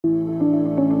We're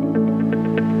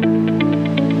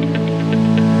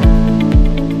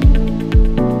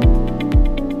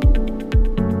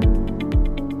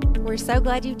so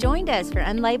glad you joined us for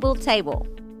Unlabeled Table.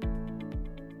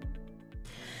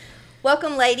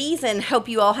 Welcome, ladies, and hope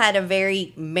you all had a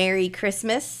very Merry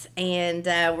Christmas. And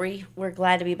we're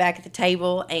glad to be back at the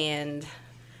table and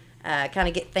kind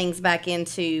of get things back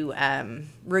into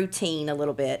routine a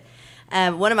little bit.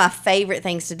 One of my favorite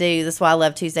things to do, this is why I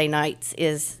love Tuesday nights,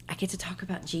 is I get to talk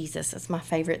about Jesus. That's my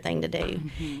favorite thing to do.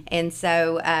 Mm-hmm. And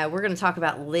so we're going to talk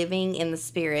about living in the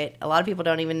Spirit. A lot of people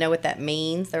don't even know what that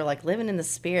means. They're like, living in the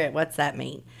Spirit, what's that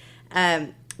mean?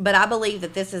 But I believe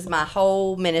that this is my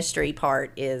whole ministry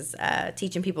part, is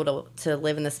teaching people to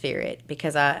live in the Spirit,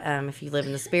 because if you live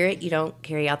in the Spirit, you don't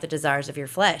carry out the desires of your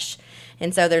flesh.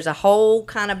 And so there's a whole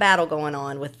kind of battle going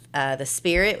on with the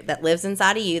Spirit that lives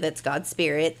inside of you, that's God's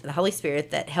Spirit, the Holy Spirit,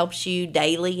 that helps you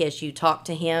daily as you talk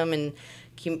to Him and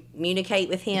communicate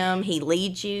with Him. He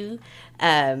leads you,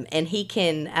 and He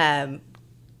can...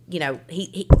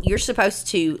 you're supposed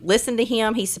to listen to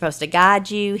Him. He's supposed to guide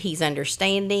you. He's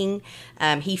understanding.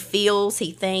 He feels,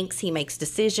 He thinks, He makes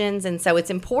decisions. And so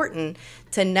it's important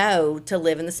to know to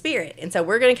live in the Spirit. And so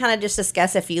we're going to kind of just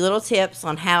discuss a few little tips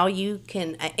on how you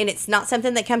can, and it's not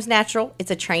something that comes natural.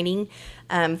 It's a training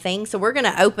thing. So we're going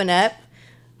to open up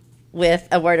with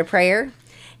a word of prayer.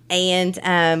 And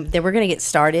then we're going to get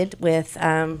started with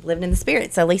living in the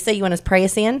Spirit. So Lisa, you want to pray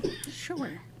us in?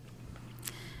 Sure.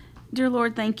 Dear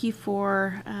Lord, thank you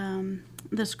for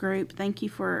this group. Thank you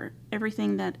for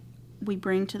everything that we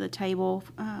bring to the table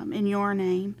in your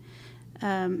name.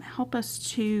 Help us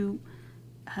to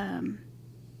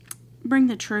bring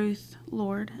the truth,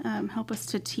 Lord. Help us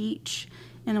to teach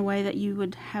in a way that you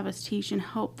would have us teach, and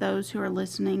help those who are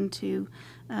listening to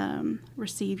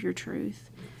receive your truth.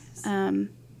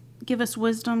 Give us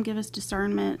wisdom, give us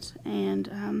discernment,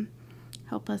 and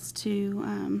help us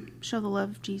to show the love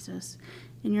of Jesus.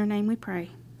 In your name we pray.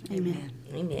 Amen.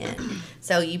 Amen.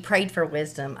 So you prayed for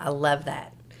wisdom. I love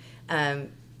that.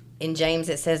 In James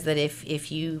it says that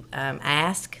if you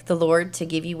ask the Lord to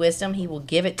give you wisdom, He will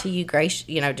give it to you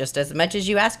just as much as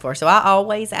you ask for. So I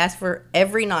always ask for,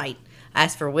 every night, I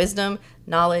ask for wisdom,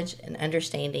 knowledge, and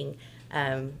understanding,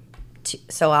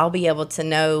 so I'll be able to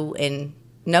know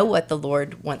what the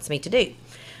Lord wants me to do.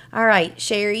 All right,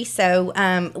 Sherry, so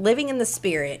living in the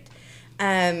Spirit,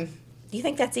 do you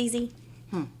think that's easy?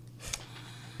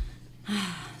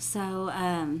 So,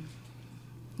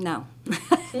 no.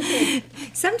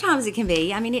 Sometimes it can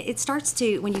be. I mean, it starts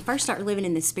to, when you first start living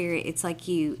in the Spirit, it's like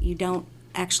you don't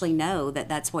actually know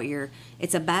that's what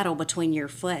it's a battle between your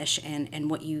flesh and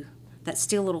what that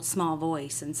still little small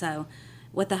voice. And so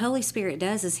what the Holy Spirit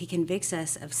does is He convicts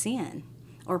us of sin,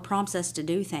 or prompts us to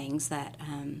do things that,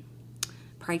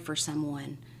 pray for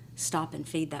someone, stop and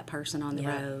feed that person on the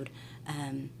road,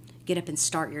 get up and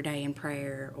start your day in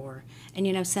prayer.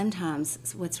 And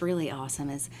sometimes what's really awesome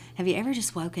is, have you ever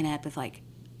just woken up with like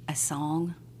a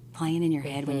song playing in your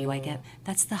head when you wake up?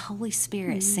 That's the Holy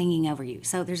Spirit singing over you.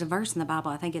 So there's a verse in the Bible,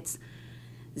 I think it's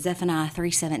Zephaniah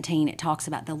 3:17, it talks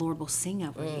about the Lord will sing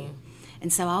over you.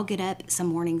 And so I'll get up some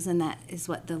mornings, and that is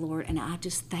what the Lord, and I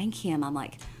just thank Him. I'm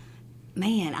like,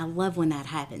 man, I love when that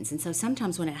happens. And so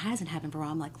sometimes when it hasn't happened for a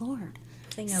while, I'm like, Lord,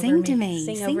 sing to me.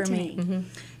 Sing over me. Mm-hmm.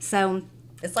 So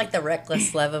it's like the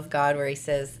reckless love of God, where He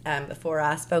says, before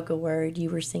I spoke a word, you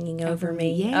were singing over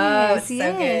me. Yes, oh, it's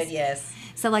so good, yes.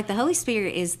 So like the Holy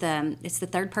Spirit is it's the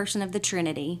third person of the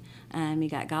Trinity. You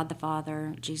got God the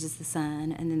Father, Jesus the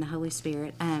Son, and then the Holy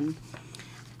Spirit.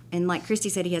 And like Christy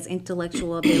said, He has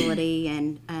intellectual ability,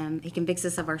 and He convicts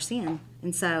us of our sin.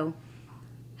 And so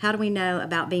how do we know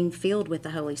about being filled with the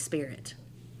Holy Spirit?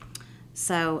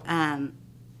 So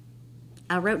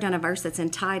I wrote down a verse that's in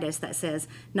Titus that says,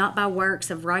 not by works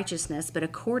of righteousness, but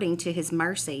according to His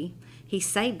mercy, He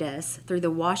saved us through the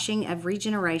washing of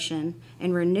regeneration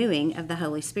and renewing of the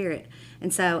Holy Spirit.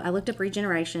 And so I looked up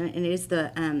regeneration, and it is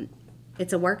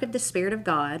it's a work of the Spirit of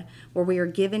God, where we are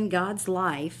given God's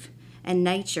life and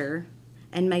nature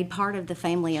and made part of the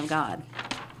family of God.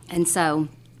 And so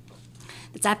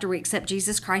it's after we accept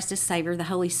Jesus Christ as Savior, the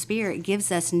Holy Spirit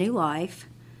gives us new life,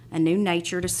 a new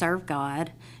nature to serve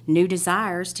God, new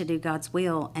desires to do God's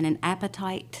will, and an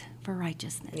appetite for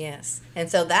righteousness. Yes.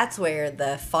 And so that's where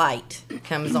the fight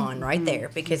comes on right there,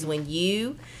 because when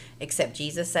you accept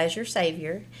Jesus as your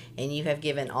Savior, and you have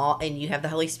given and you have the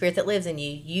Holy Spirit that lives in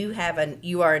you,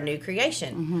 you are a new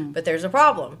creation. But there's a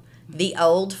problem. The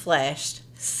old flesh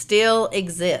still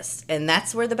exists, and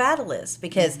that's where the battle is,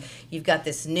 because you've got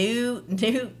this new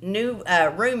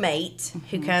roommate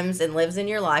who comes and lives in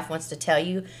your life, wants to tell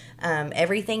you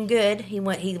everything good. He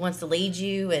wants to lead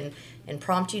you and and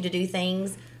prompt you to do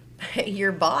things.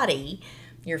 Your body,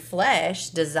 your flesh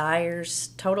desires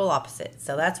total opposite.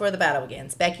 So that's where the battle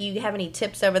begins. Becky, you have any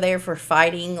tips over there for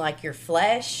fighting like your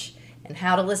flesh and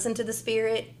how to listen to the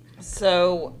Spirit?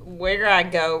 So where I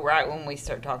go right when we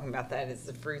start talking about that is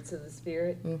the fruits of the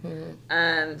Spirit.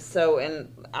 And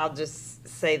I'll just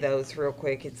say those real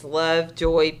quick. It's love,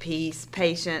 joy, peace,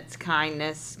 patience,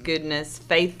 kindness, goodness,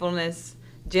 faithfulness,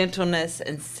 gentleness,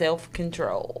 and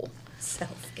self-control.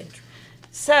 Self-control.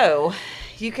 So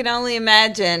you can only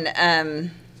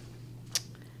imagine,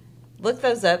 look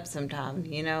those up sometime,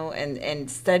 and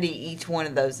study each one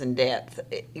of those in depth.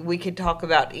 We could talk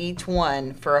about each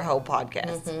one for a whole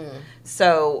podcast.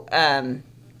 So,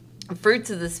 fruits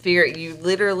of the Spirit, you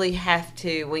literally have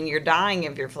to, when you're dying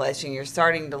of your flesh and you're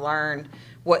starting to learn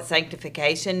what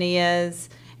sanctification is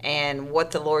and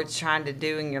what the Lord's trying to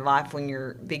do in your life when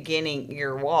you're beginning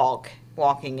your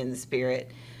walking in the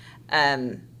Spirit,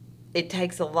 it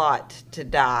takes a lot to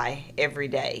die every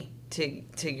day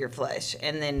to your flesh,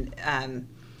 and then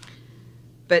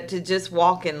but to just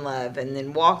walk in love and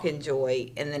then walk in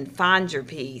joy and then find your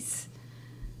peace,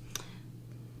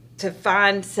 to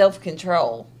find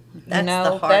self-control.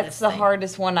 That's the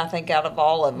hardest one, I think, out of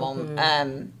all of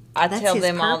them. I tell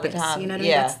them all the time. You know what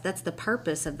I mean? That's the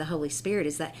purpose of the Holy Spirit,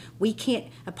 is that we can't,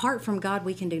 apart from God,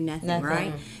 we can do nothing.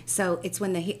 Right? So it's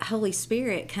when the Holy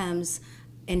Spirit comes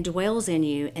and dwells in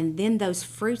you, and then those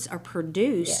fruits are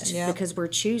produced because we're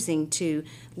choosing to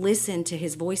listen to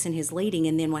His voice and His leading.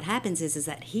 And then what happens is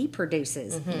that He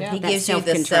produces. He gives you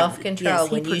the self-control.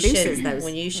 Yes,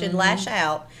 when you should lash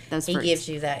out, He gives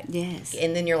you that. Yes.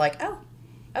 And then you're like, oh,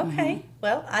 okay,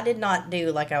 well, I did not do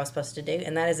like I was supposed to do,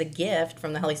 and that is a gift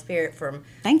from the Holy Spirit.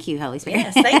 Thank you, Holy Spirit.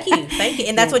 Yes, thank you,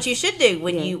 and that's what you should do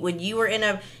when you are in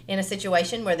a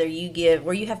situation where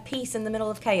you have peace in the middle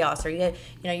of chaos, or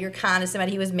you're kind to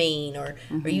somebody who was mean, or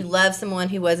you love someone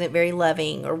who wasn't very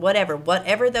loving, or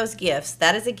whatever those gifts.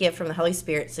 That is a gift from the Holy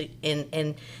Spirit. So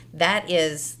and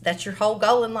that's your whole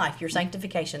goal in life. Your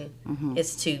sanctification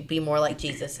is to be more like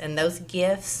Jesus, and those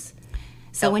gifts.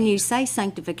 So when you say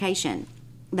sanctification,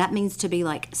 that means to be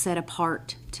like set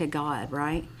apart to God,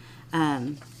 right?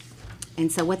 And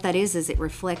so what that is it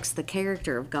reflects the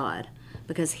character of God,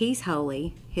 because He's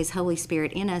holy. His Holy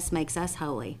Spirit in us makes us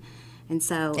holy. And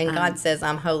so God says,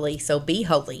 I'm holy, so be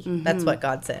holy. That's what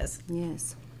God says.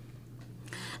 Yes.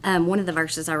 One of the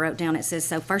verses I wrote down, it says,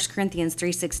 so 1 Corinthians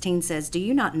 3:16 says, do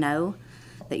you not know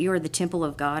that you are the temple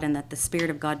of God and that the Spirit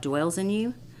of God dwells in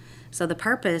you? So the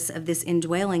purpose of this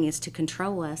indwelling is to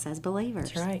control us as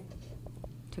believers. That's right.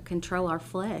 To control our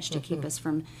flesh, to keep us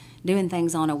from doing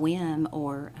things on a whim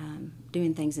or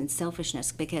doing things in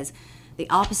selfishness, because the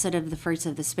opposite of the fruits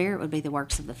of the Spirit would be the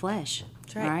works of the flesh.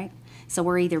 That's right. So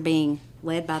we're either being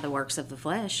led by the works of the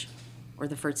flesh or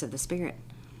the fruits of the Spirit.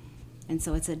 And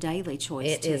so it's a daily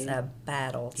choice. It is a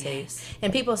battle, too. Yes.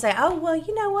 And people say, oh, well,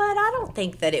 you know what? I don't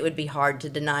think that it would be hard to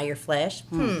deny your flesh.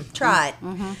 Try it.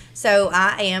 So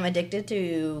I am addicted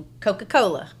to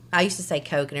Coca-Cola. I used to say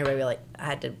Coke, and everybody would be like, I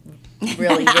had to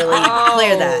really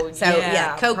clear that.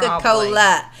 So, Coca-Cola.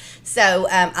 Probably. So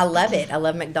I love it. I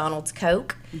love McDonald's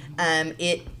Coke.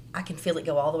 I can feel it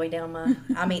go all the way down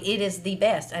it is the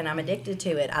best, and I'm addicted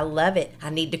to it. I love it. I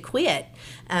need to quit.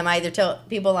 I either tell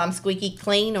people I'm squeaky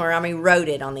clean or I'm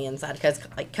eroded on the inside, because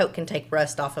like Coke can take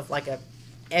rust off of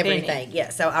everything. Penny. Yeah,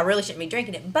 so I really shouldn't be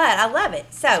drinking it, but I love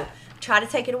it. So try to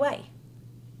take it away.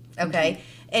 Okay?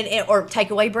 And or take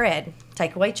away bread,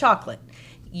 take away chocolate.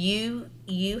 You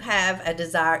have a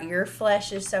desire. Your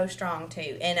flesh is so strong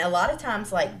too. And a lot of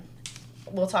times, like,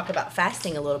 we'll talk about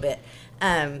fasting a little bit.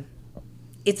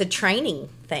 It's a training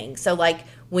thing. So like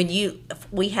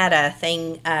we had a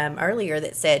thing earlier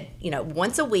that said,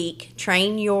 once a week,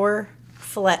 train your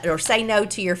flesh, or say no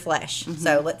to your flesh.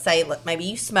 So let's say maybe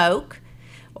you smoke,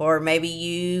 or maybe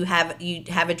you have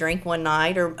a drink one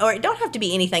night, or it don't have to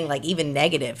be anything like even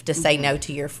negative to say no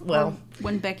to your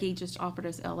when Becky just offered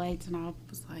us L8s, and I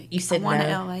was like, you said I want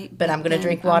no, an L8, but I'm going to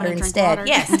drink I'm water gonna drink instead. water.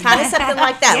 Yes, kind of something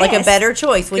like that, like a better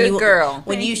choice. Good girl.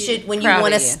 When you Proud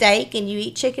want of a you. steak and you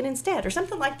eat chicken instead, or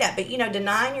something like that. But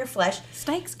denying your flesh.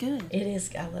 Steak's good. It is.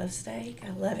 I love steak.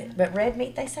 I love it. But red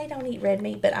meat, they say don't eat red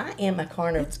meat. But I am a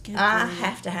carnivore. It's good I for you.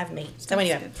 have to have meat. So Steak's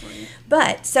anyway, good for you.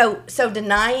 but so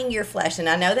denying your flesh, and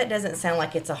I know that doesn't sound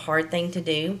like it's a hard thing to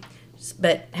do,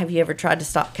 but have you ever tried to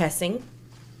stop cussing?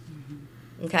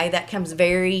 Okay, that comes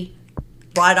very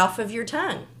right off of your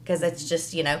tongue, because that's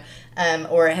just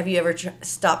or have you ever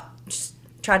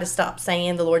try to stop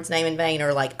saying the Lord's name in vain,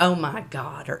 or like, oh my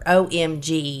God, or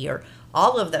OMG, or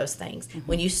all of those things.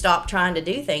 When you stop trying to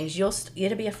do things,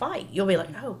 it'll be a fight. You'll be like,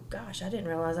 oh gosh, I didn't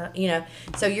realize that.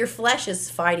 So your flesh is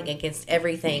fighting against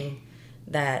everything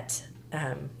that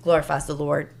glorifies the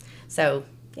Lord. So,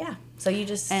 yeah. So you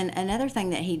just... And another thing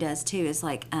that he does too is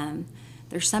like,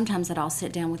 there's sometimes that I'll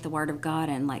sit down with the Word of God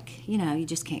and like, you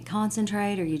just can't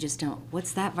concentrate, or you just don't,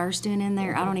 what's that verse doing in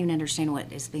there? I don't even understand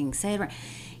what is being said.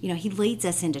 He leads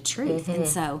us into truth. And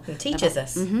so... He teaches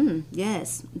us.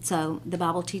 Yes. So the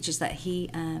Bible teaches that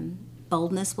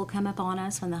boldness will come upon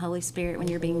us when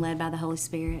you're being led by the Holy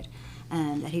Spirit,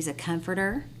 that he's a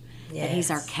comforter, that he's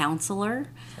our counselor.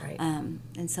 Right.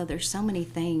 And so there's so many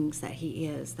things that he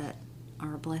is that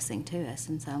are a blessing to us.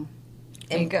 And so...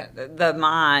 And the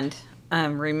mind,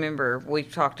 remember,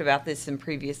 we've talked about this in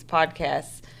previous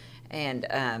podcasts,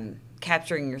 and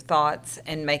capturing your thoughts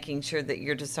and making sure that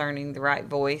you're discerning the right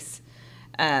voice,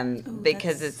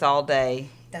 because it's all day.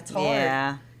 That's hard.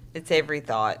 Yeah, it's every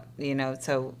thought,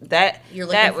 so that You're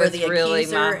looking that for was the really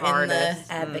accuser my and hardest.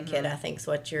 the advocate, I think is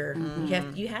what you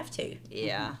have to.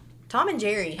 Yeah. Tom and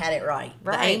Jerry had it right. The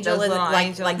Right, angel those is little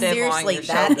angel and devil on seriously, your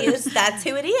shoulders. that's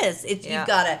who it is. It's Yeah. You've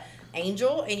got an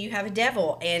angel and you have a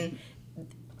devil, and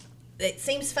it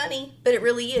seems funny, but it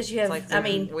really is. You have, like they're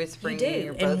you whispering do, in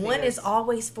your and both one ears. is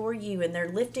always for you, and they're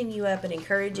lifting you up and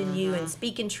encouraging you and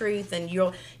speaking truth, and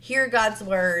you'll hear God's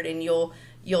word, and you'll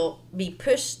be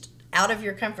pushed out of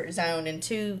your comfort zone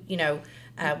into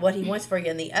what He wants for you,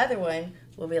 and the other one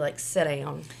will be like, sit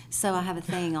down. So I have a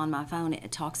thing on my phone.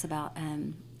 It talks about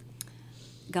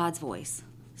God's voice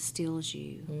stills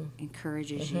you,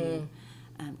 encourages you,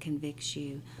 convicts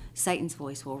you. Satan's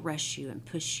voice will rush you and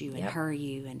push you and hurry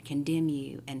you and condemn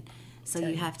you. And so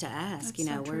you have to ask, That's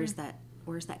so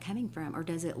where's that coming from? Or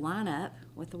does it line up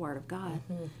with the Word of God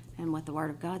and what the Word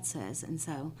of God says? And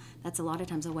so that's a lot of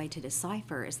times a way to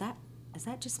decipher. Is that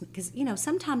just because,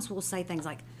 sometimes we'll say things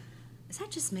like, is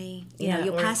that just me?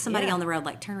 You'll or- pass somebody yeah. on the road,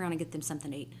 like turn around and get them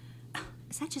something to eat.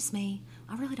 Is that just me?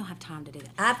 I really don't have time to do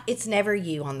that. It's never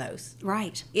you on those.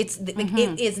 Right. It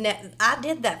is. I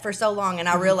did that for so long, and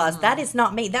I realized that is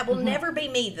not me. That will never be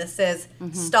me. That says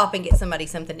stop and get somebody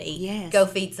something to eat. Yes. Go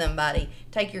feed somebody.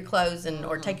 Take your clothes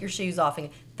or take your shoes off,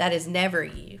 and that is never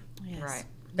you. Yes. Right.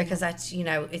 Because that's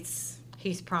it's.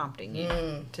 He's prompting you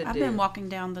to I've do. been walking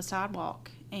down the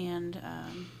sidewalk and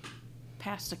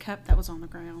passed a cup that was on the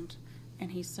ground,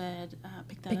 and he said,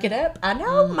 "Pick that Pick it up. I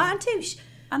know mine too.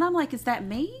 And I'm like, "Is that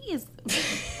me?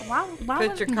 Why Put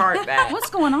would- your cart back. What's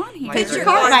going on here?" Put Put your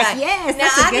cart cart back. back. Yes, Now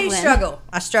that's a I good do one. struggle.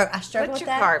 I struggle Put with your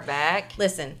that. cart back.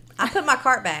 Listen, I put my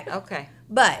cart back. Okay.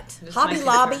 But Just Hobby make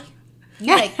Lobby, sure.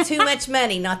 you make too much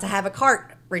money not to have a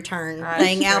cart return That's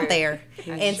thing out true. there. That's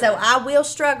And so true. I will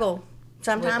struggle.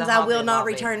 Sometimes the I will Hobby not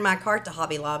Lobby. return my cart to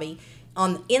Hobby Lobby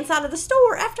on the inside of the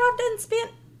store after I've done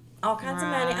spent all kinds of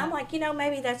money. Right. I'm like,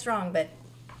 maybe that's wrong, but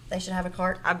they should have a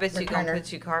cart. I bet you gonna returner.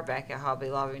 put your cart back at Hobby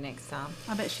Lobby next time.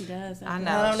 I bet she does. I know.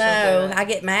 I don't she'll know. do it. I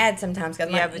get mad sometimes because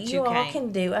Yeah, like, but you you all can't.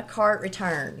 can do a cart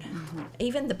return.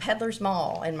 Even the Peddler's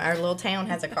Mall in our little town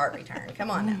has a cart return. Come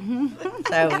on now.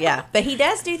 So yeah, but he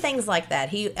does do things like that.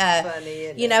 He, Funny,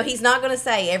 isn't he's not going to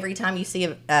say every time you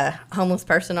see a homeless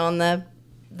person on the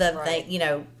Right.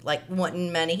 thing, like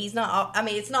wanting money. He's not. I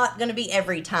mean, it's not going to be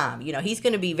every time. He's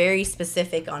going to be very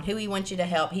specific on who he wants you to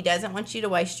help. He doesn't want you to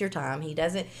waste your time. He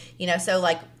doesn't. So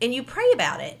like, and you pray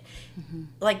about it.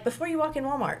 Like before you walk in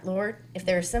Walmart, Lord, if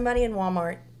there's somebody in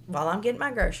Walmart while I'm getting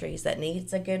my groceries that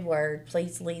needs a good word,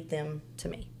 please lead them to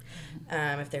me.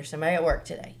 If there's somebody at work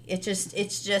today,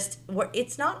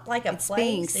 it's not like a It's place.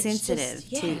 being It's sensitive just-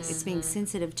 to yes. it's being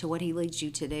sensitive to what he leads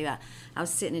you to do. I was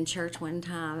sitting in church one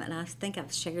time, and I think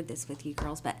I've shared this with you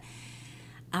girls, but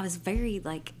I was very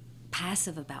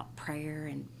passive about prayer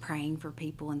and praying for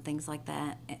people and things like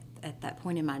that at that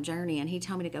point in my journey. And he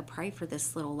told me to go pray for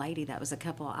this little lady that was a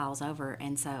couple of aisles over,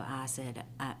 and so I said,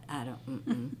 I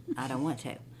don't want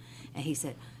to. And he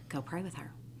said, go pray with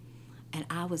her. And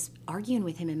I was arguing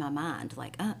with him in my mind,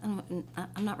 like, I'm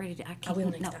not ready to. I can't. will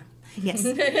next no. time. Yes.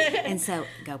 And so,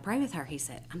 go pray with her, he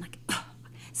said. I'm like, oh.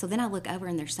 So then I look over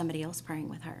and there's somebody else praying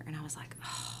with her. And I was like,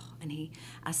 oh. And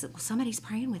I said, well, somebody's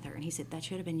praying with her. And he said, that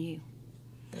should have been you.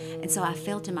 And so I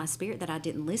felt in my spirit that I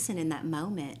didn't listen in that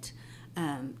moment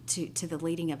to the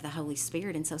leading of the Holy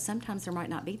Spirit. And so sometimes there might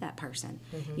not be that person,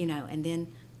 and then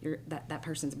that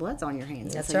person's blood's on your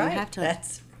hands. That's and so right. You have to,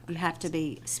 you have to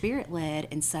be Spirit-led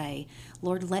and say,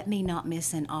 Lord, let me not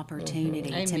miss an opportunity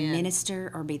to Amen.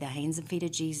 minister or be the hands and feet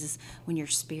of Jesus when your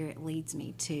Spirit leads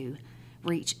me to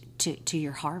reach to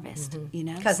your harvest,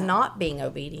 Because So, not being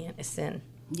obedient is sin.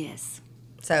 yes.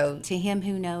 So To him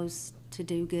who knows to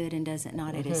do good and does it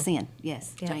not, it is sin.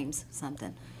 Yes, Yeah. James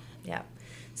something. yeah.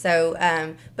 So,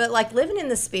 but like living in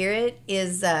the Spirit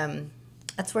is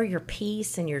that's where your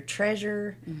peace and your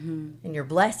treasure and your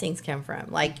blessings come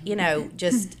from. Like, you know,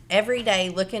 just every day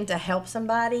looking to help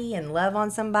somebody and love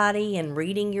on somebody and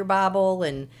reading your Bible,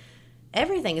 and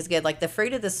everything is good. Like the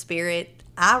fruit of the Spirit,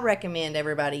 I recommend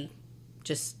everybody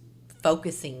just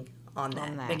focusing on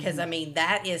that. Because, I mean,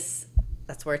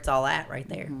 that's where it's all at right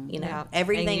there. You know, Yeah.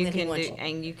 everything that he can wants do, you.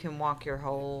 and you can walk your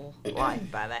whole life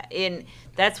by that. And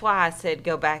that's why I said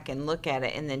go back and look at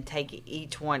it, and then take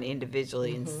each one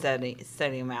individually and study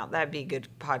them out. That'd be a good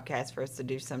podcast for us to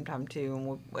do sometime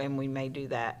too, and we may do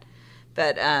that.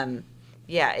 But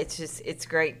yeah, it's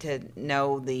great to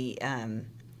know the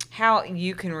how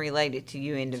you can relate it to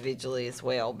you individually as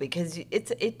well, because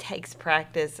it takes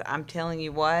practice. I'm telling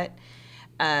you what.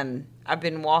 I've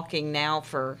been walking now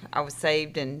I was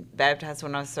saved and baptized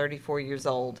when I was 34 years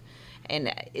old,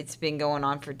 and it's been going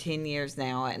on for 10 years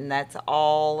now, and that's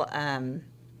all,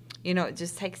 you know, it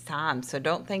just takes time. So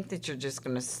don't think that you're just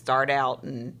going to start out,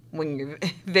 and when you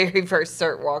very first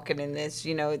start walking in this,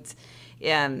 you know, it's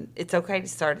okay to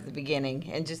start at the beginning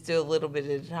and just do a little bit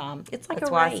at a time. It's like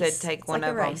that's a why race. I said take It's one like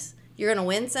of a them. race. You're going to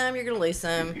win some, you're going to lose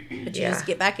some, but you Yeah. just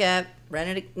get back up, run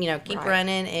it, you know, keep Right.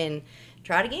 running and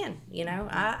try it again. You know,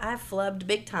 I've flubbed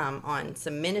big time on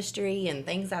some ministry and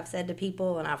things I've said to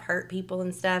people, and I've hurt people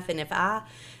and stuff. And if I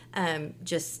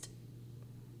just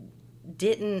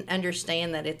didn't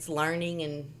understand that it's learning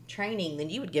and training, then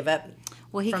you would give up.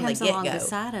 Well, he from comes the along get-go.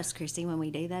 beside us, Christy, when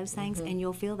we do those things, and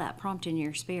you'll feel that prompt in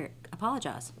your spirit.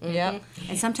 Apologize. Yep.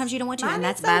 And sometimes you don't want to, Mine and is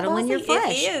that's so battling your bossy.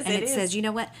 flesh. It is, and it it is. says, you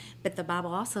know what? But the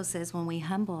Bible also says when we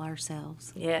humble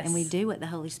ourselves, Yes. and we do what the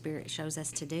Holy Spirit shows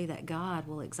us to do, that God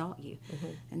will exalt you.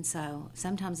 And so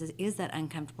sometimes it is that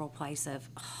uncomfortable place of,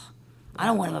 oh, I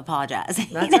don't want to apologize. you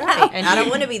That's know? right. And I don't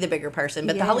want to be the bigger person,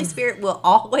 but the Holy Spirit will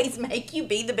always make you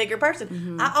be the bigger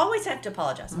person. I always have to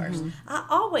apologize first. I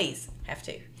always have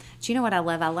to. Do you know what I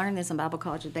love? I learned this in Bible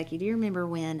college with Becky. Do you remember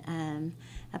when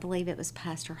I believe it was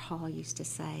Pastor Hall used to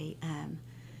say,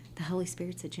 the Holy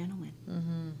Spirit's a gentleman.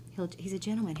 He's a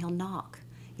gentleman. He'll knock.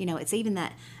 You know, it's even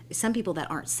that some people that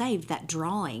aren't saved, that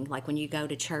drawing, like when you go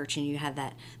to church and you have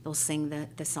that, they'll sing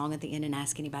the song at the end and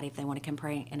ask anybody if they want to come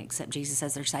pray and accept Jesus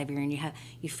as their Savior, and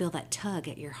you feel that tug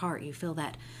at your heart. You feel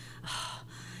that,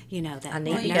 you know, that I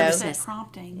need Well, to you go. just said nervousness.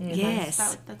 prompting.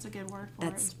 Yes. That's a good word for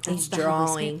That's- it. that's He's the Holy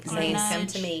drawing, Spirit. saying, Or "Come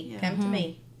nudge. to me, Yeah. come to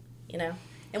me." You know,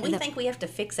 and we And the- think we have to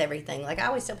fix everything. Like I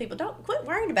always tell people, don't quit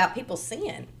worrying about people's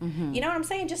sin. You know what I'm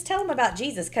saying? Just tell them about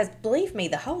Jesus, because believe me,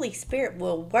 the Holy Spirit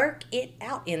will work it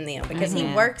out in them, because He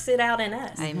Amen. works it out in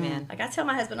us. Amen. Like I tell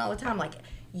my husband all the time, like,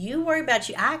 you worry about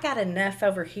you. I got enough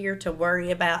over here to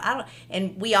worry about. I don't,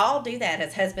 and we all do that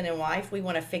as husband and wife. We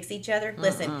want to fix each other.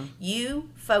 Listen, you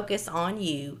focus on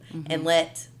you and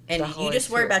let. And The you Holy just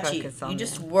worry Spirit about you. focus You on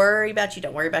just them. worry about you.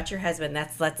 Don't worry about your husband.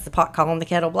 That's the pot calling the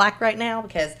kettle black right now,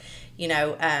 because, you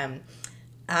know,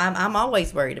 I'm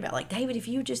always worried about, like, David, if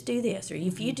you just do this or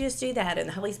if you just do that, and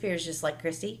the Holy Spirit's just like,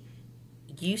 Christy,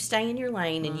 you stay in your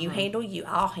lane and you handle you.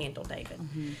 I'll handle David.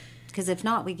 Because if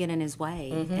not, we get in his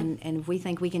way. And if we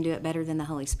think we can do it better than the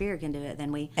Holy Spirit can do it,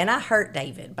 then we... And I hurt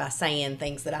David by saying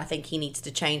things that I think he needs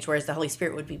to change, whereas the Holy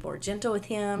Spirit would be more gentle with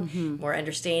him, more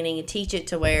understanding, and teach it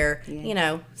to where, you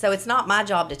know, so it's not my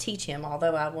job to teach him,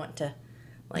 although I want to,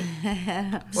 like,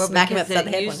 Well, smack him because upside the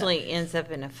it head. usually ends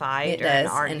up in a fight It or an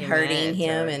does, and argument. hurting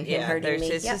him or- and him hurting there's- me.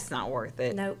 It's Yep. just not worth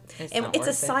it. No, It's and not it's a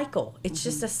worth it. cycle. It's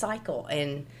just a cycle,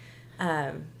 and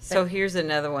So here's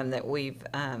another one that we've,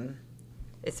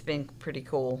 it's been pretty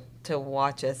cool to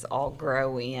watch us all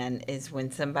grow in, is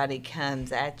when somebody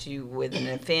comes at you with an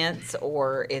offense,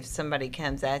 or if somebody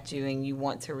comes at you and you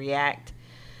want to react.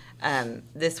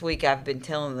 This week I've been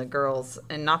telling the girls,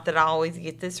 and not that I always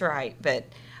get this right, but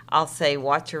I'll say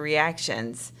watch your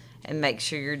reactions and make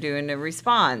sure you're doing a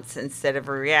response instead of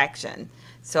a reaction.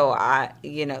 So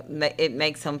it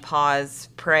makes them pause,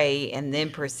 pray, and then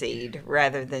proceed,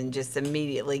 rather than just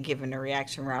immediately giving a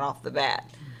reaction right off the bat.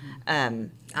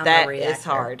 I'm a That is reactor.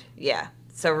 hard. Yeah.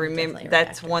 So remember, definitely a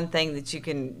that's reactor. one thing that you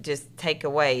can just take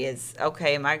away is,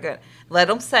 okay, am I going to let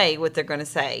them say what they're going to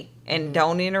say, and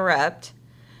don't interrupt.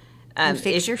 And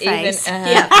fix if your even- face.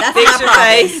 yeah, that's fix my your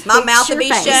problem. face. My mouth will your be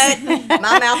face. shut.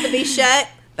 My mouth will be shut.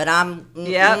 But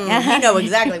Yep. you know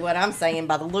exactly what I'm saying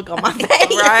by the look on my face.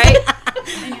 Right?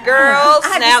 Girls, I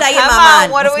have now to say come in my on,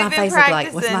 mind, what have what's we my been face practicing? look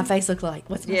like? What's my face look like?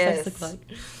 What's my face look like?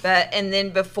 But, and then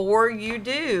before you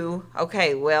do,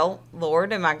 okay, well,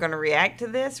 Lord, am I going to react to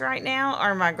this right now,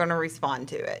 or am I going to respond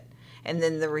to it? And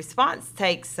then the response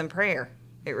takes some prayer.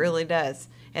 It really does.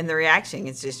 And the reaction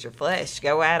is just your flesh.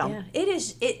 Go at them. Yeah, it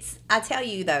is. It's. I tell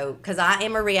you though, because I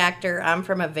am a reactor. I'm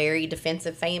from a very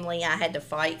defensive family. I had to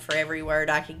fight for every word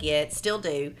I could get. Still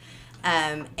do.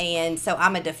 And so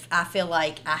I feel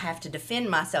like I have to defend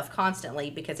myself constantly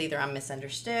because either I'm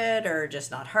misunderstood or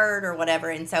just not heard or whatever.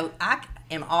 And so I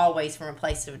am always from a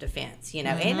place of defense, you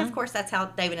know. And of course, that's how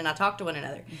David and I talk to one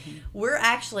another. We're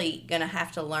actually going to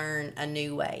have to learn a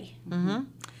new way.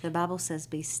 The Bible says,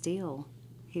 "Be still;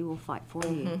 He will fight for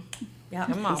you." Yeah.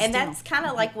 Come on. And that's kind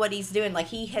of like what he's doing. Like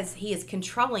he is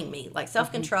controlling me. Like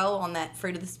self-control on that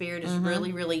fruit of the Spirit is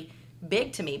really, really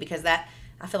big to me because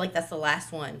I feel like that's the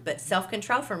last one. But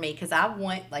self-control for me, because I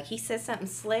want, like he says something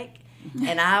slick,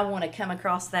 and I want to come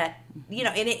across that, you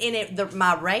know,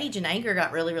 my rage and anger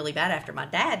got really, really bad after my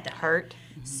dad died. Hurt.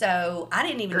 So I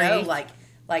didn't even know, like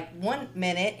 1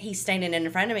 minute he's standing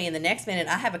in front of me, and the next minute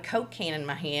I have a Coke can in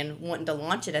my hand wanting to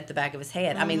launch it at the back of his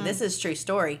head. I mean, this is a true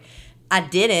story. I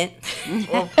didn't.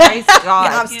 Well, praise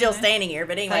God. I'm still standing here,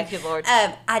 but anyway. Thank you, Lord.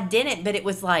 I didn't, but it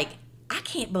was like, I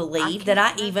can't believe that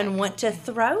I even want to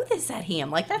throw this at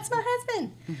him. Like, that's my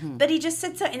husband. But he just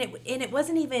said so, and it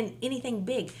wasn't even anything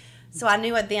big. So I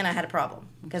knew then I had a problem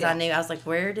because I was like,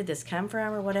 where did this come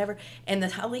from or whatever? And the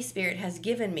Holy Spirit has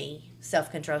given me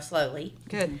self-control slowly.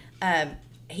 Good.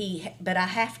 But I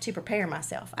have to prepare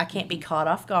myself. I can't be caught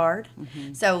off guard.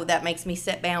 So that makes me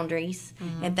set boundaries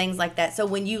and things like that. So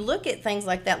when you look at things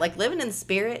like that, like living in the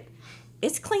Spirit,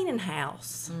 it's cleaning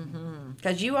house.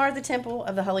 Because you are the temple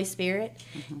of the Holy Spirit.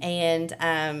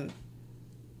 And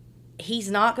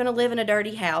he's not going to live in a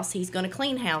dirty house. He's going to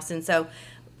clean house. And so,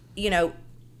 you know,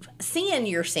 sin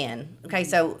your sin. Okay,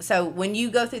 so when you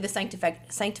go through the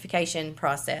sanctification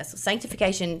process,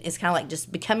 sanctification is kind of like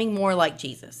just becoming more like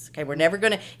Jesus. Okay, we're never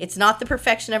going to, it's not the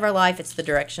perfection of our life, it's the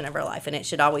direction of our life, and it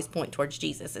should always point towards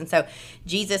Jesus. And so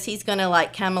Jesus, he's going to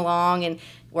like come along and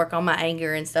work on my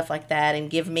anger and stuff like that and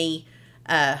give me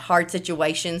hard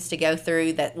situations to go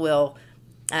through that will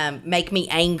make me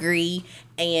angry,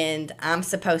 and I'm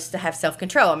supposed to have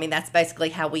self-control. I mean, that's basically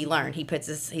how we learn. He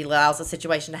allows a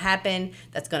situation to happen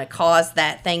that's going to cause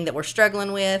that thing that we're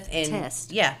struggling with. And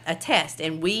Test. Yeah, a test.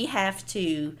 And we have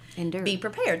to Endure. be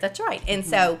prepared. That's right. And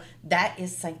so that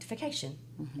is sanctification.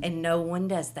 And no one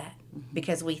does that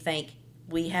because we think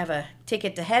we have a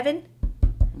ticket to heaven.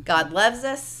 God loves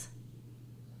us.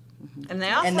 And they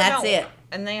also And that's don't, it.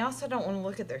 And they also don't want to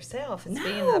look at themselves as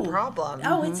being No. the problem.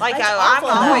 Oh, it's like it's I'm awful,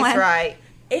 always though. right.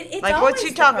 It's Like always what you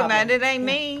the talking problem. about? It ain't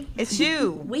me. It's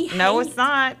you. We No, hate- it's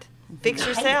not. Fix hate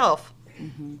it. yourself.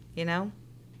 You know.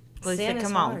 Lisa, Sin is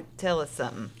come on, hard. tell us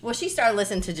something. Well, she started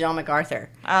listening to John MacArthur.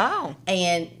 Oh,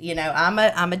 And, you know, I'm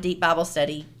a deep Bible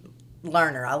study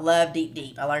learner. I love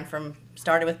deep. I learned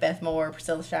started with Beth Moore,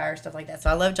 Priscilla Shire, stuff like that. So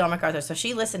I love John MacArthur. So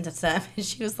she listened to some and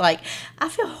she was like, I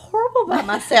feel horrible about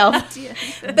myself.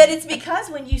 But it's because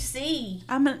when you see,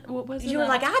 What was it? you were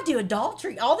like, I do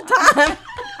adultery all the time.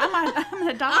 I'm an I'm an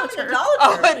idolater. idolater.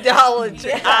 oh,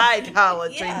 idolatry,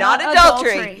 idolatry, Yeah. not Not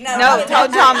adultery. adultery. No, No, no, tell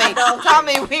no, Tommy, adultery.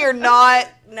 Tommy, we are not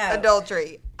No.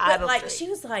 adultery. But Idolatry. like, she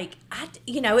was like,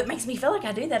 it makes me feel like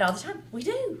I do that all the time. We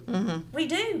do. We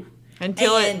do.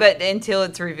 until and- until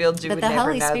it's revealed, you But would the never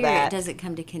Holy know Spirit that. doesn't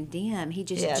come to condemn. He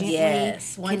just Yes. gently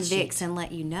Yes, once convicts and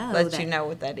let you know Let that you know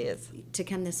what that is. to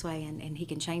come this way, and he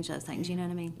can change those things. You know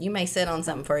what I mean? You may sit on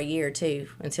something for a year or two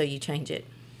until you change it.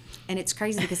 And it's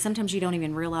crazy because sometimes you don't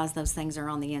even realize those things are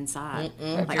on the inside.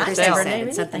 Like I Kristen never said, knew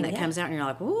it's something that anything, comes out and you're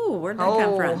like, ooh, where'd that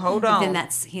come Oh, from? hold But on. then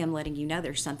that's him letting you know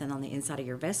there's something on the inside of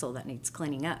your vessel that needs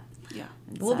cleaning up. Yeah.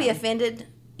 And We'll be so- offended.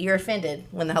 You're offended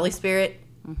when the Holy Spirit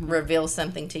reveals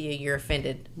something to you. You're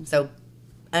offended. So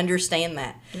understand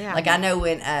that. Yeah. Like I know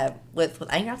when with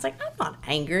anger, I was like, I'm not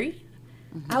angry.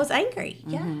 I was angry.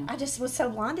 Yeah, I just was so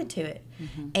blinded to it.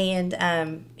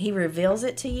 And he reveals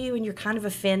it to you, and you're kind of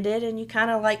offended, and you kind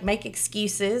of like make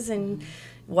excuses and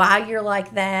why you're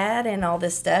like that and all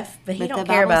this stuff. But he But don't the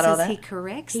care Bible about all says that. He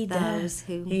corrects He those does.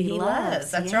 who he he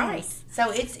loves. That's Yes. right.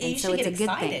 So you And should so get it's a good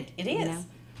excited. thing. It you is. know,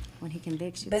 when he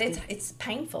convicts you. But it's it's good.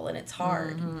 painful and it's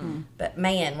hard. But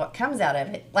man, what comes out of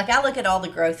it? Like I look at all the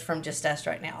growth from just us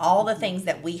right now, all the things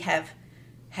that we have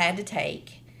had to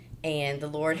take, and the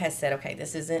Lord has said, okay,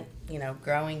 this isn't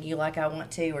growing you like I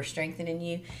want to or strengthening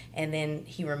you, and then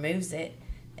He removes it,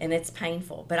 and it's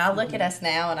painful. But I look at us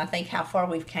now and I think how far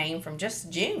we've came from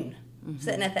just June.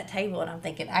 Sitting at that table, and I'm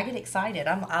thinking, I get excited.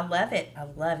 I love it. I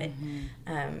love it.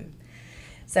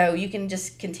 So you can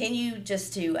just continue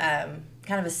just to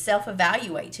kind of a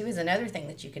self-evaluate too is another thing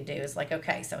that you can do. Is like,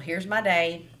 okay, so here's my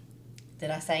day. Did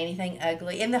I say anything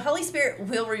ugly? And the Holy Spirit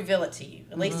will reveal it to you.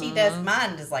 At least He does.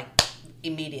 Mine is like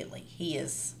immediately. You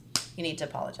need to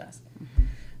apologize.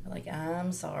 Like,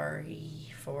 I'm sorry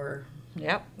for,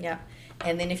 Yep, yeah.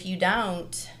 And then if you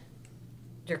don't,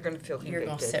 you're going to feel you're convicted.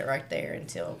 going to sit right there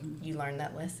until you learn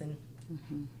that lesson.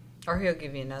 Or he'll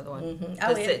give you another one. Mhm.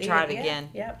 Just try it again.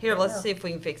 Yep, Here, it let's will. see if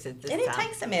we can fix it this And time. it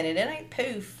takes a minute. It ain't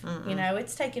poof. You know,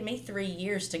 it's taken me 3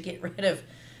 years to get rid of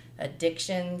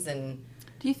addictions and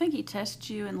Do you think he tests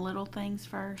you in little things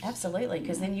first? absolutely,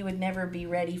 because then you would never be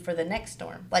ready for the next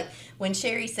storm. Like when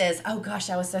Sherry says, "Oh gosh,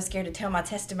 I was so scared to tell my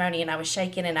testimony, and I was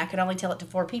shaking, and I could only tell it to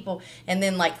 4 people." And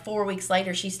then, like 4 weeks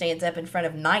later, she stands up in front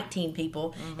of 19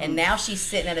 people, and now she's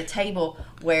sitting at a table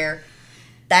where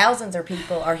thousands of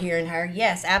people are hearing her.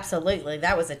 Yes, absolutely,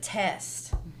 that was a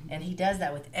test, and he does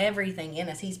that with everything in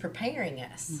us. He's preparing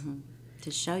us. To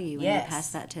show you when Yes. you pass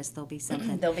that test, there'll be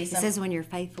something. There'll be It some- says when you're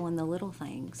faithful in the little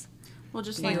things. Well,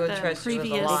 just He like will the trust you with a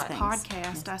previous lot.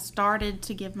 podcast, I started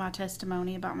to give my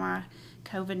testimony about my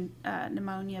COVID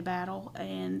pneumonia battle,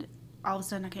 and all of a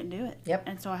sudden I couldn't do it. Yep.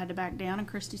 And so I had to back down, and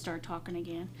Christy started talking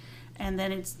again. And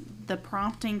then the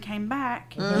prompting came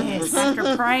back Yes.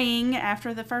 after praying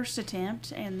after the first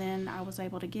attempt, and then I was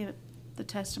able to give the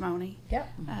testimony. Yep.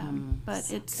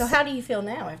 But it's So how do you feel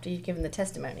now after you've given the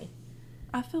testimony?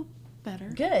 I feel better.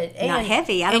 Good. Not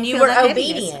heavy. I don't and you feel were that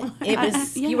heaviness. obedient. It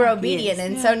was Yeah. you were obedient, Yes.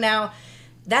 and Yeah. so now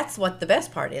that's what the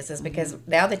best part is because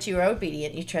now that you were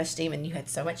obedient, you trust him, and you had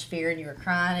so much fear, and you were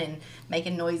crying and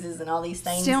making noises and all these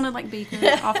things. Sounded like Beaker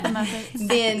off the Muppets.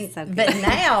 Then, So good. but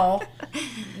now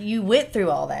you went through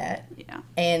all that, Yeah.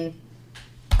 and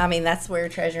I mean that's where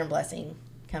treasure and blessing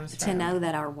comes from. To know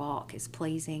that our walk is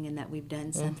pleasing and that we've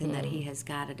done something that He has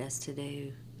guided us to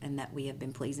do and that we have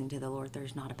been pleasing to the Lord,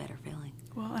 there's not a better feeling.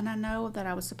 Well, and I know that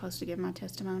I was supposed to give my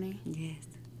testimony, Yes.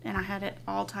 and I had it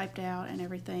all typed out and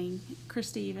everything.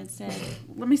 Christy even said,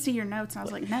 "Let me see your notes." And I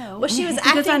was like, "No." Well, she was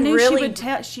because I acting knew really- she would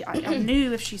tell. I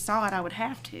knew if she saw it, I would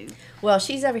have to. Well,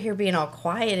 she's over here being all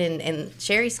quiet, and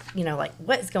Sherry's, like,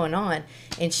 what's going on?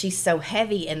 And she's so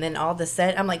heavy, and then all of a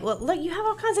sudden, I'm like, well, look, you have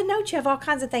all kinds of notes, you have all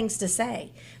kinds of things to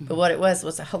say. But what it was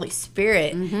the Holy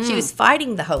Spirit. She was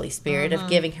fighting the Holy Spirit of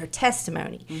giving her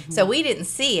testimony. So we didn't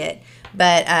see it,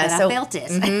 but I so felt it.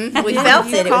 We Yeah, felt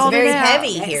you it. It was called it very out. heavy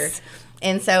Yes. here.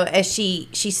 And so as she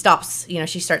stops,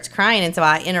 she starts crying, and so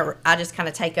I just kind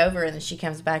of take over, and then she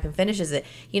comes back and finishes it.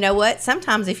 You know what?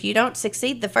 Sometimes if you don't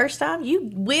succeed the first time,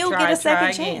 you will get a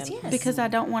second chance. again. Yes. Because I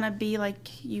don't want to be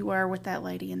like you were with that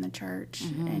lady in the church,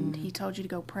 and he told you to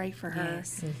go pray for her,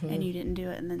 Yes. and you didn't do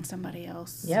it, and then somebody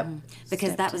else. Yep.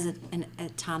 Because that was stepped a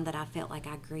time that I felt like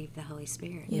I grieved the Holy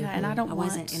Spirit. Yeah, and I don't I want.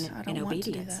 wasn't in I don't want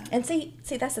to do obedience. that. And see,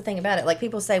 that's the thing about it. Like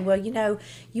people say, well,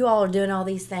 you all are doing all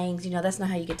these things. That's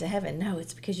not how you get to heaven. No,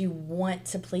 it's because you want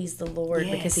to please the Lord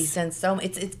because Yes. He's done so.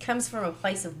 It comes from a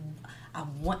place of I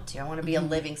want to. I want to be a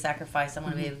living sacrifice. I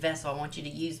want to be a vessel. I want you to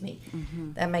use me.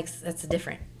 That's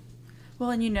different. Well,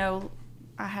 and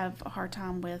I have a hard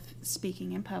time with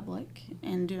speaking in public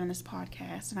and doing this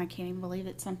podcast, and I can't even believe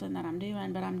it's something that I'm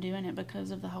doing, but I'm doing it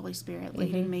because of the Holy Spirit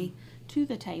leading me to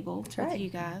the table with right. you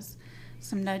guys.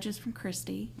 Some nudges from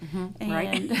Christy,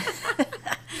 right.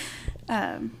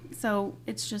 and so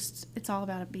it's all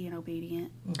about it being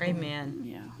obedient. Amen.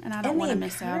 Yeah, and I don't And want the to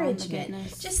miss out on the encouragement.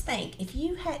 goodness. Just think, if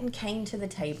you hadn't came to the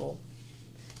table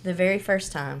the very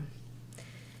first time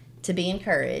to be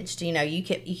encouraged, you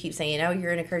keep saying, "Oh,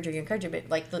 you're an encourager, but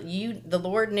like the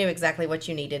Lord knew exactly what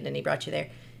you needed, and He brought you there."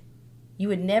 You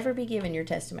would never be given your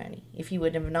testimony if you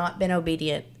would have not been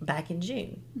obedient back in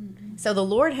June. So the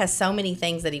Lord has so many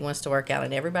things that He wants to work out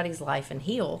in everybody's life and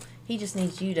heal. He just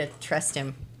needs you to trust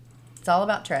Him. It's all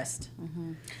about trust.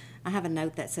 I have a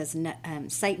note that says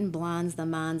Satan blinds the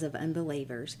minds of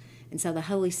unbelievers, and so the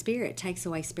Holy Spirit takes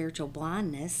away spiritual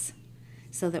blindness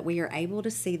so that we are able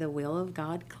to see the will of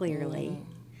God clearly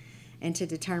and to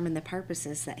determine the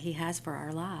purposes that He has for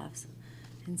our lives.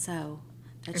 And so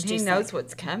that's And He just knows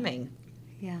what's coming.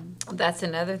 Yeah. That's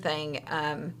another thing.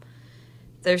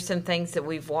 There's some things that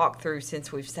we've walked through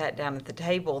since we've sat down at the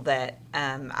table that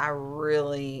I'm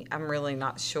really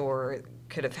not sure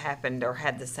could have happened or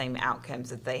had the same outcomes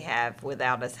that they have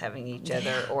without us having each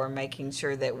other or making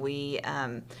sure that we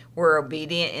were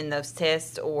obedient in those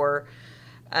tests or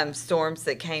storms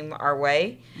that came our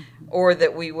way, or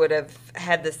that we would have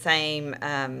had the same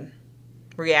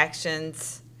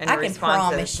reactions and I can responses.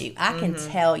 promise you, I can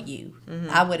tell you,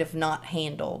 I would have not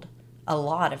handled a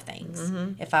lot of things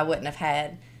if I wouldn't have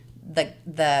had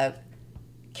the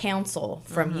counsel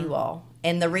from you all.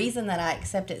 And the reason that I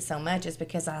accept it so much is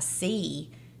because I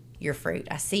see your fruit.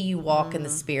 I see you walk in the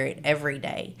Spirit every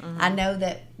day. I know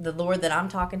that the Lord that I'm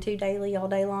talking to daily, all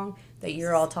day long, that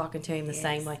you're all talking to Him the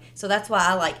same way. So that's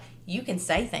why you can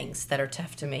say things that are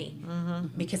tough to me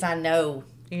because I know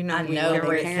You know, I you know can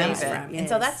where it receive comes it. from. And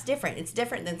so Yes. that's different. It's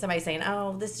different than somebody saying,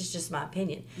 oh, this is just my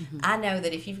opinion. I know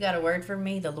that if you've got a word from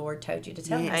me, the Lord told you to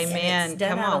tell me. Yes. And Amen. it's done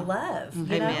Come out on. of love.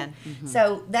 You Amen. know?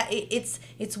 So that it's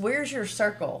where's your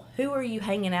circle? Who are you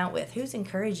hanging out with? Who's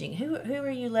encouraging? Who are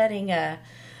you letting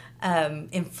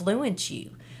influence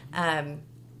you?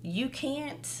 You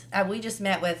can't. We just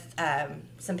met with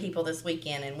some people this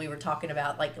weekend, and we were talking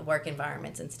about like work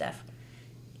environments and stuff.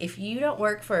 If you don't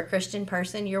work for a Christian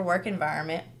person, your work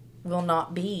environment will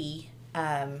not be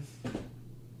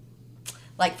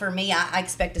like for me. I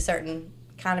expect a certain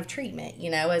kind of treatment, you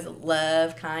know, as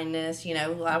love, kindness, you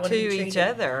know, I would To be treated. each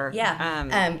other. Yeah.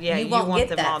 Yeah, you you won't want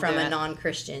get them all that from doing a it.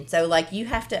 non-Christian. So like you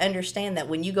have to understand that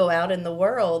when you go out in the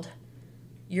world,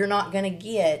 you're not going to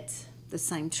get The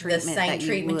same the treatment same that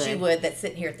treatment you would that's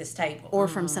sitting here at this table. or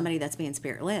from somebody that's being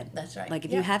spirit led. That's right. Like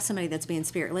if Yeah. you have somebody that's being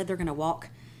spirit led, they're going to walk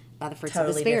by the fruits of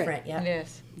Totally the spirit different. Yeah.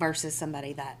 Yes. versus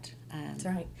somebody that. That's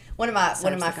right. One of my Serves the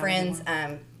God of the friends,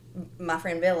 my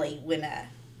friend Billy, when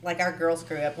like our girls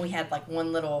grew up, we had like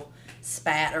one little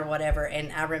spat or whatever,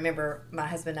 and I remember my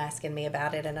husband asking me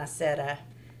about it, and I said,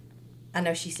 I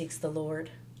know she seeks the Lord.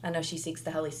 I know she seeks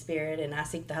the Holy Spirit, and I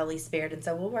seek the Holy Spirit, and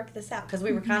so we'll work this out because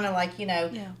we were kind of like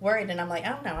Yeah. worried, and I'm like,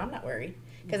 oh no, I'm not worried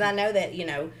because I know that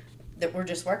that we're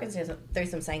just working through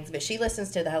some things, but she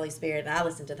listens to the Holy Spirit, and I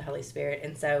listen to the Holy Spirit,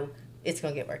 and so it's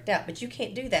going to get worked out. But you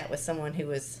can't do that with someone who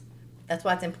is. That's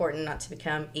why it's important not to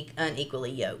become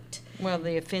unequally yoked. Well,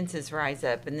 the offenses rise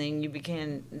up, and then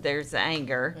there's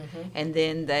anger, and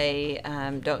then they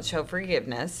don't show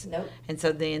forgiveness. Nope. And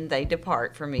so then they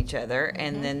depart from each other,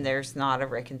 and then there's not a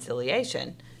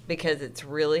reconciliation because it's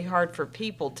really hard for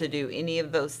people to do any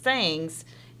of those things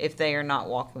if they are not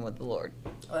walking with the Lord.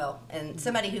 Well, and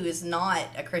somebody who is not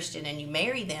a Christian and you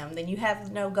marry them, then you have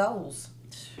no goals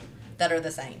that are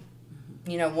the same.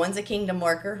 You know, one's a kingdom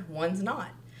worker, one's not.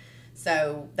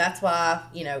 So that's why,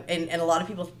 and a lot of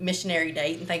people missionary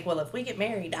date and think, well, if we get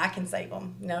married, I can save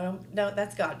them. No,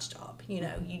 that's God's job. You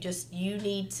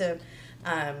need to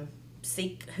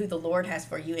seek who the Lord has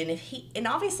for you. And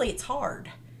obviously it's hard.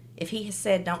 If he has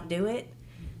said don't do it,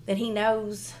 then he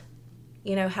knows,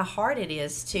 how hard it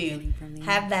is to Getting from the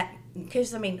have that.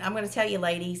 Because, I'm going to tell you,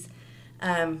 ladies,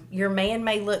 your man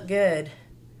may look good,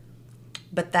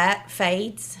 but that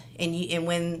fades. And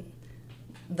when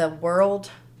the world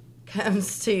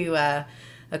comes to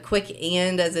a quick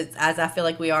end, as I feel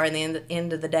like we are in the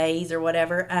end of the days or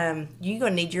whatever, you're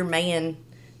going to need your man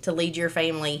to lead your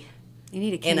family. You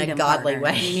need a In a kingdom godly partner.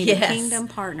 way, You need yes. a kingdom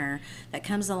partner that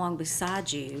comes along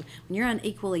beside you. When you're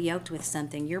unequally yoked with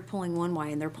something, you're pulling one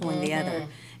way and they're pulling the other.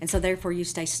 And so therefore you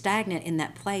stay stagnant in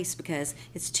that place because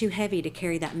it's too heavy to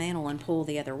carry that mantle and pull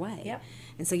the other way. Yep.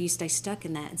 And so you stay stuck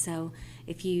in that. And so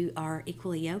if you are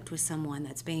equally yoked with someone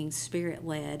that's being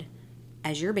spirit-led,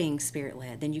 as you're being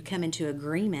spirit-led, then you come into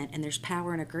agreement, and there's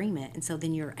power in agreement, and so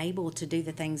then you're able to do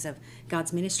the things of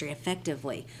God's ministry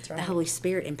effectively. right. The Holy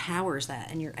Spirit empowers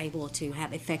that, and you're able to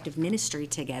have effective ministry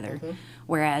together.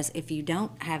 Whereas if you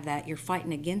don't have that, you're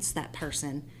fighting against that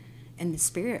person in the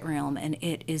spirit realm, and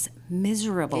it is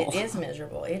miserable. It is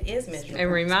miserable. It is miserable.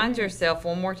 And remind yourself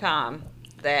one more time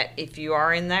that if you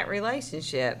are in that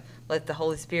relationship, let the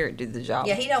Holy Spirit do the job.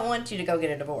 Yeah, he don't want you to go get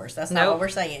a divorce. That's not Nope. what we're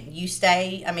saying. You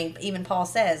stay. Even Paul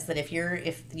says that if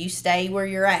you stay where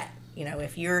you're at,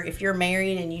 if you're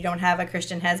married and you don't have a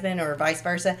Christian husband or vice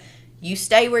versa, you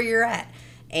stay where you're at,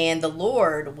 and the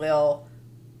Lord will,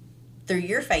 through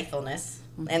your faithfulness.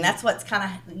 And that's what's kind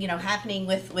of happening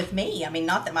with me.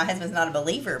 Not that my husband's not a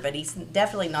believer, but he's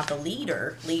definitely not the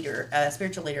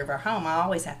spiritual leader of our home. I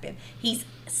always have been. He's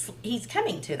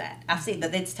coming to that. I see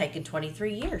that it's taken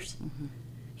 23 years.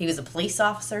 He was a police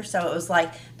officer, so it was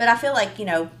like. But I feel like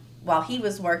while he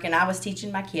was working, I was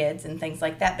teaching my kids and things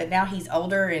like that. But now he's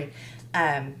older, and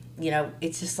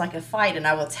it's just like a fight. And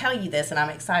I will tell you this, and I'm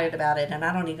excited about it. And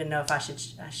I don't even know if I should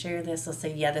share this. Let's see.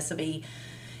 Yeah, this will be.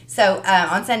 So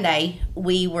on Sunday,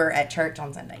 we were at church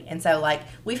on Sunday. And so,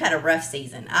 we've had a rough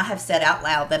season. I have said out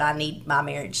loud that I need my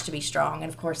marriage to be strong.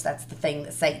 And, of course, that's the thing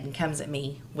that Satan comes at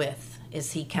me with,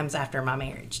 is he comes after my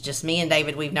marriage. Just me and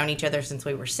David, we've known each other since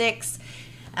we were 6.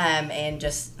 And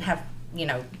just have,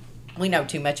 we know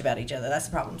too much about each other. That's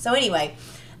the problem. So, anyway,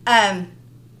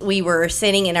 we were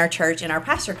sitting in our church, and our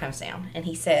pastor comes down. And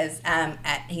he says,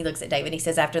 he looks at David, and he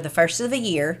says, after the first of the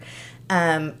year,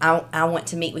 I want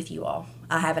to meet with you all.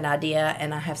 I have an idea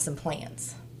and I have some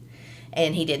plans.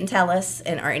 And he didn't tell us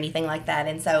or anything like that.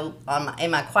 And so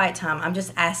in my quiet time, I'm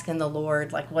just asking the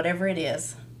Lord, whatever it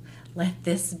is, let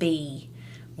this be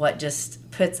what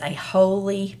just puts a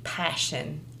holy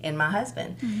passion in my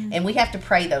husband. And we have to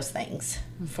pray those things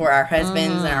for our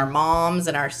husbands and our moms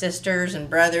and our sisters and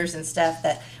brothers and stuff,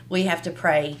 that we have to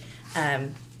pray that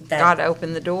God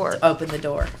opened the door. open the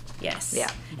door. Yes. Yeah.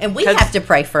 And we 'Cause- have to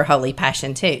pray for holy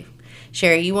passion too.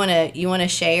 Sherry, you wanna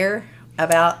share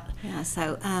about? Yeah,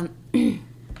 so there's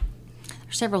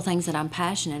several things that I'm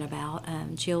passionate about: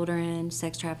 children,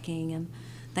 sex trafficking, and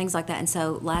things like that. And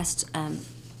so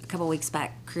a couple weeks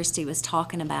back, Christy was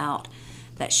talking about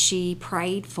that she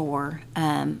prayed for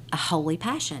a holy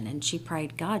passion, and she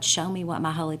prayed, God, show me what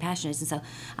my holy passion is. And so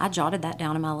I jotted that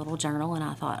down in my little journal, and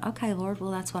I thought, okay, Lord,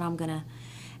 well, that's what I'm gonna.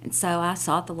 And so I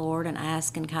sought the Lord and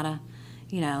asked, and kind of,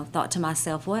 thought to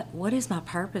myself, what is my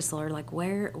purpose, Lord? Like,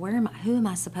 who am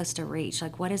I supposed to reach?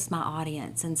 Like, what is my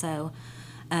audience? And so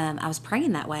I was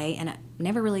praying that way, and I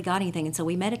never really got anything. And so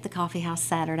we met at the coffee house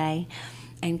Saturday,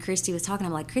 and Christy was talking.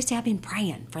 I'm like, Christy, I've been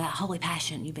praying for that holy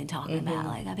passion you've been talking about.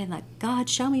 Like, I've been like, God,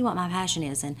 show me what my passion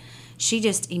is. And she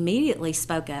just immediately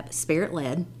spoke up,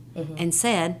 Spirit-led, and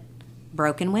said,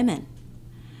 broken women.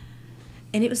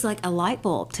 And it was like a light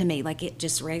bulb to me. Like, it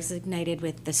just resonated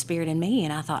with the Spirit in me.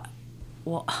 And I thought,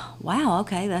 well, wow,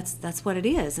 okay, that's what it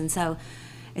is. And so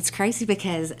it's crazy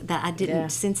because that I didn't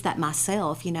sense that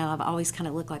myself. I've always kind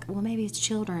of looked like, well, maybe it's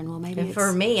children. Well, maybe it's...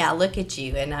 For me, I look at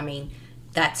you, and I mean,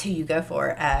 that's who you go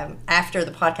for. After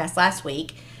the podcast last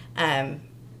week,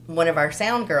 one of our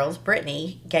sound girls,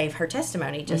 Brittany, gave her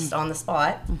testimony just on the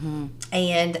spot.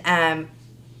 And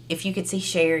if you could see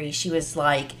Sherry, she was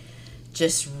like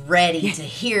just ready to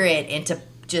hear it and to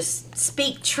just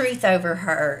speak truth over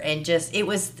her, and just it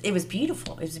was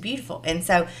beautiful. It was beautiful. And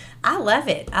so I love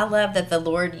it. I love that the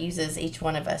Lord uses each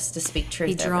one of us to speak truth.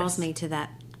 He over draws us. me to that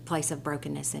place of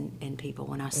brokenness in people.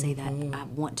 When I see that, I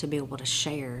want to be able to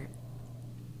share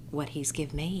what He's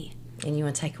given me. And you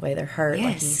want to take away their hurt.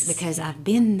 Yes, because I've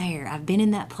been there. I've been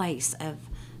in that place of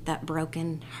that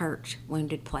broken, hurt,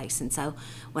 wounded place. And so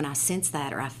when I sense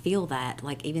that, or I feel that,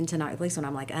 like even tonight, at least when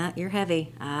I'm like, you're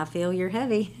heavy, I feel you're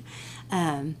heavy,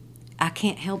 I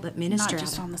can't help but minister. Not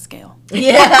just on the scale.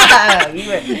 Yeah,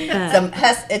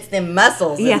 it's them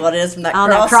muscles is what it is from that All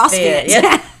CrossFit. that CrossFit.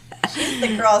 Yeah. She's the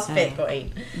CrossFit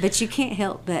queen. But you can't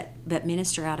help but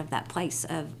minister out of that place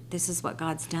of this is what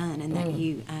God's done, and that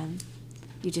you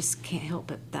just can't help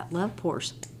but that love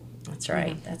pours. That's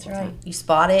right. That's right. You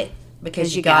spot it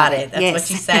because you got it. That's what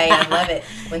you say. I love it.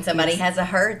 When somebody has a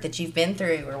hurt that you've been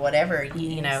through or whatever,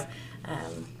 you know.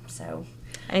 So.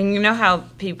 And you know how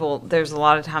people, there's a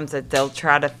lot of times that they'll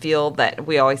try to feel that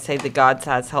we always say the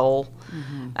God-sized hole.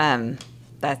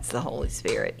 That's the Holy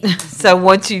Spirit. So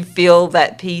once you feel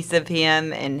that piece of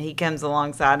Him and He comes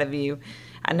alongside of you,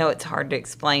 I know it's hard to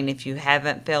explain if you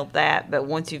haven't felt that, but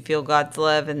once you feel God's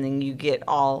love and then you get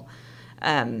all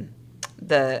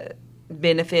the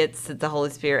benefits that the Holy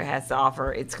Spirit has to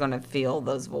offer, it's going to fill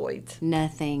those voids.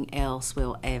 Nothing else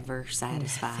will ever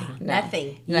satisfy.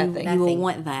 Nothing. You will Nothing.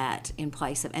 want that in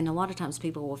place of, and a lot of times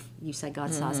people will, you say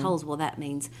God-sized holes, well, that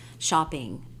means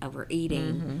shopping,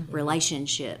 overeating,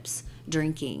 relationships,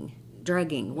 drinking,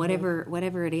 drugging,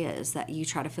 whatever it is that you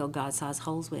try to fill God-sized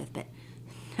holes with, but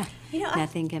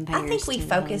nothing compares. I think we to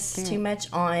the Holy focus Spirit. too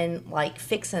much on like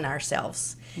fixing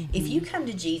ourselves. If you come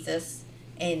to Jesus,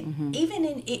 and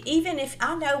even if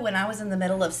I know when I was in the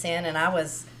middle of sin and I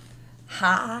was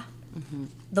high,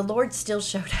 the Lord still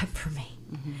showed up for me.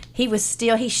 He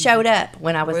showed up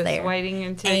when I was there. Waiting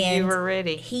until And you were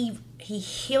ready. He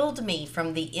healed me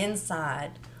from the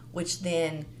inside, which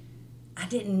then I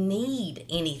didn't need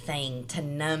anything to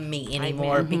numb me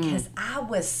anymore because I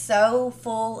was so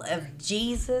full of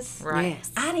Jesus. Right.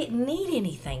 Yes. I didn't need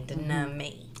anything to numb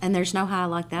me. And there's no high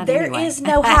like that There anyway. is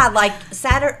no high. Like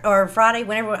Saturday or Friday,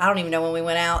 whenever, I don't even know when we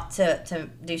went out to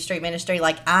do street ministry,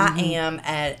 like I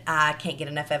can't get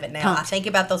enough of it now. Pumped. I think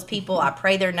about those people. I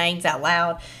pray their names out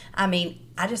loud. I mean,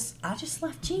 I just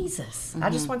love Jesus.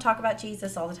 I just want to talk about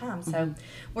Jesus all the time. So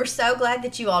we're so glad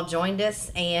that you all joined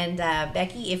us. And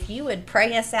Becky, if you would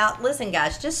pray us out. Listen,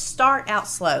 guys, just start out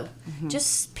slow.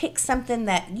 Just pick something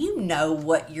that you know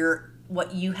what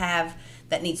you have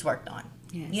that needs worked on.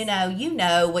 Yes. You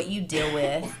know what you deal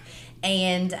with,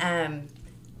 and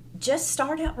just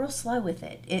start out real slow with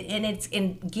it.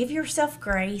 And give yourself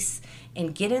grace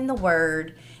and get in the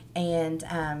Word and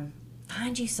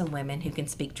find you some women who can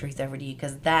speak truth over to you,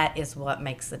 because that is what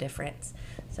makes the difference.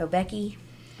 So Becky,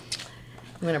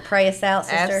 you want to pray us out,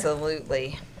 sister?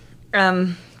 Absolutely.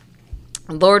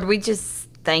 Lord, we just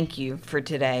thank you for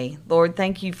today. Lord,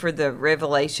 thank you for the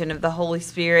revelation of the Holy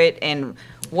Spirit and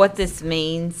what this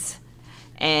means.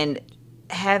 And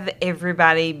have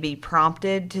everybody be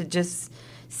prompted to just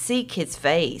seek His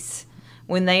face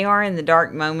when they are in the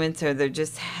dark moments, or they're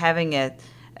just having a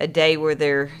a day where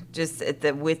they're just at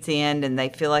the wit's end and they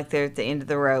feel like they're at the end of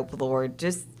the rope, Lord,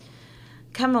 just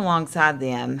come alongside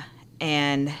them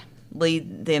and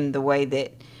lead them the way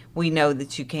that we know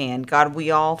that you can. God,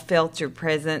 we all felt your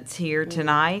presence here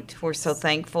tonight. We're so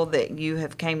thankful that you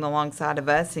have came alongside of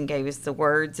us and gave us the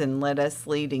words and let us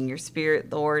lead in your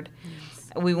spirit, Lord.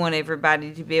 We want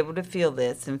everybody to be able to feel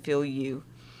this and feel you.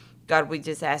 God, we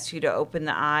just ask you to open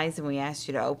the eyes and we ask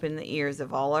you to open the ears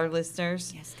of all our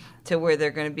listeners Yes, God. to where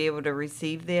they're going to be able to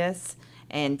receive this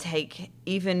and take,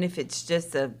 even if it's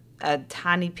just a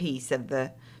tiny piece of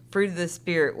the fruit of the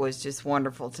Spirit. Was just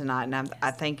wonderful tonight. And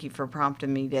I thank you for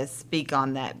prompting me to speak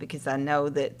on that, because I know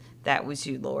that that was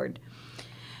you, Lord.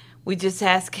 We just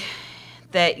ask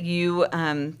that you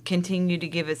continue to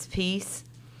give us peace.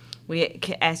 We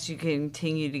ask you to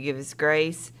continue to give us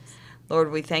grace.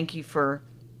 Lord, we thank you for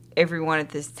everyone at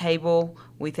this table.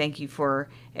 We thank you for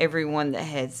everyone that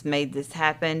has made this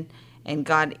happen. And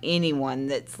God, anyone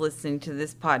that's listening to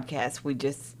this podcast, we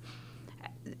just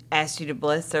ask you to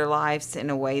bless their lives in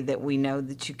a way that we know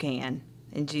that you can.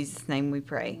 In Jesus' name we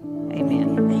pray.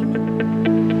 Amen.